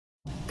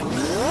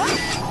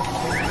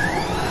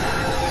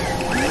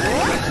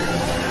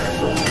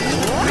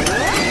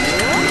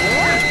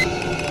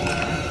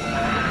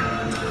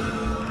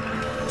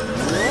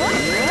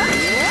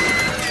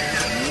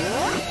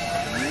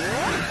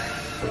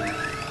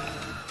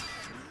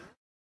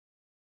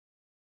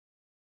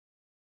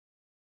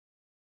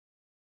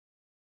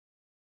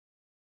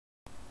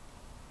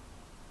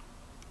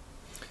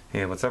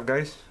Hey, what's up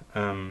guys?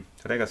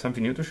 Today I got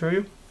something new to show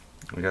you.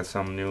 We got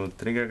some new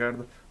trigger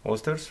guard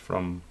holsters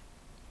from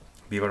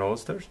Beaver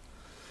Holsters.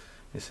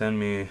 They sent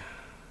me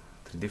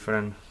 3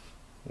 different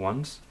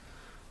ones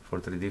for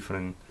 3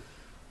 different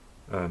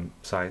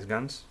size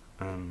guns.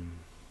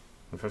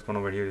 The first one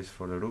over here is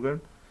for the Ruger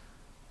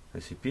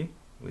SCP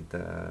with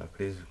the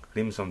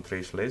Crimson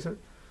Trace laser.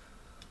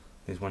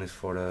 This one is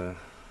for the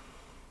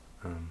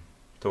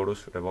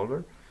Taurus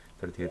revolver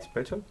 38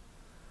 special.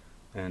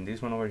 And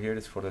this one over here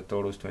is for the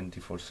Taurus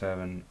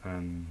 24/7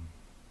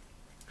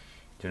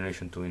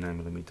 generation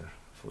 29mm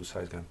full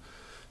size gun.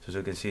 So as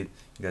you can see,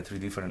 you got 3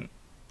 different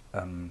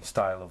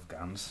style of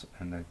guns,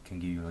 and that can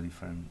give you a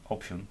different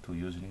option to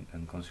use it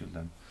and conceal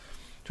them.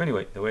 So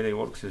anyway, the way they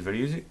works is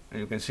very easy, and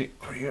you can see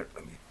over here.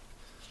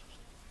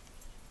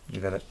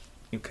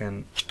 You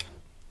can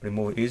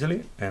remove it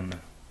easily, and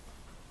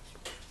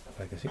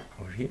like I see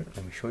over here,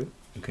 let me show you.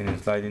 You can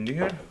slide in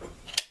there,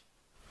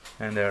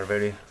 and they are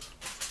very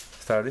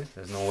sturdy.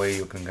 There's no way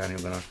you're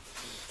gonna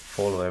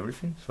follow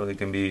everything, so they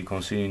can be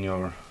concealed in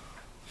your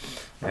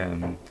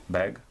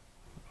bag.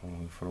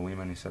 For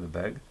women, it's a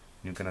bag.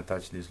 You can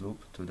attach this loop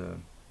to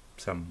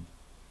some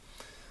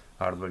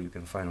hardware you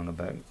can find on the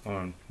bag.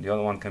 Or the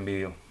other one can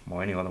be,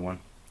 or any other one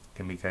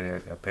can be carry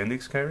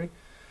appendix carry,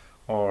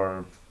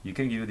 or you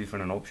can give a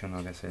different option.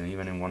 Like I said,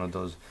 even in one of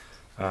those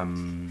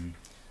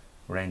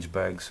range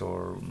bags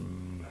or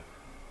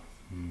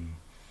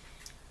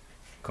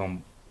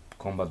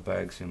combat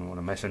bags, you know,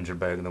 the messenger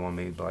bag, the one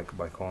made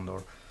by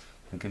Condor.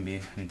 It can be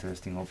an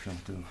interesting option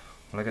too.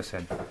 Like I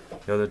said,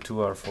 the other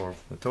 2 are for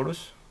the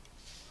Taurus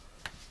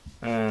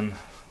and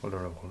for the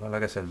revolver.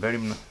 Like I said,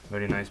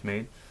 very nice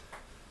made,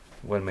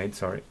 well made.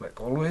 Sorry, like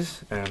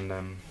always.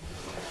 And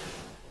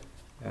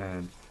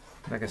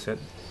like I said,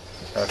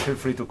 feel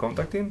free to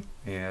contact him.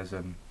 He has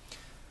a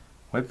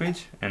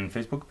webpage and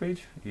Facebook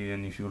page,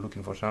 and if you're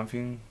looking for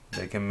something,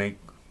 he can make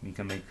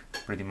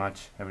pretty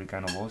much every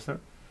kind of holster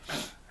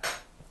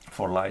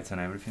for lights and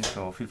everything.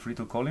 So feel free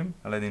to call him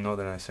and let him know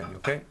that I sent you.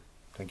 Okay,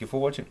 thank you for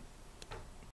watching.